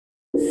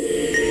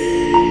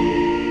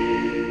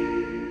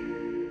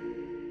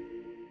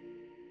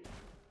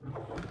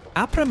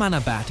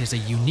Apramana Bat is a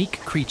unique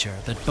creature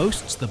that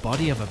boasts the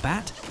body of a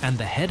bat and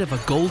the head of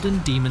a golden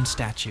demon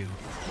statue.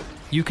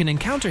 You can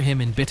encounter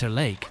him in Bitter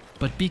Lake,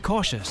 but be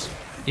cautious.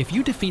 If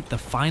you defeat the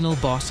final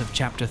boss of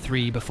Chapter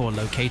 3 before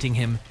locating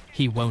him,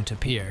 he won't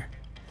appear.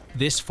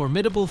 This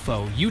formidable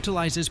foe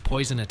utilizes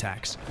poison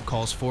attacks,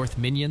 calls forth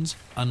minions,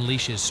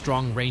 unleashes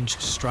strong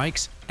ranged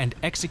strikes, and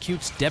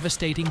executes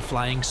devastating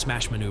flying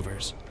smash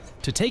maneuvers.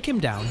 To take him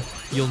down,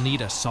 you'll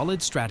need a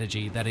solid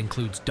strategy that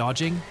includes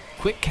dodging,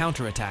 quick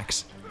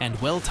counterattacks, and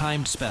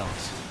well-timed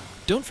spells.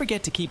 Don't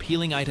forget to keep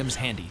healing items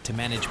handy to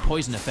manage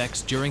poison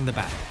effects during the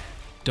battle.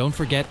 Don't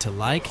forget to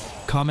like,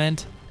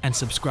 comment, and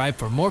subscribe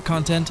for more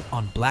content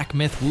on Black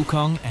Myth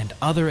WuKong and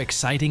other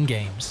exciting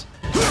games.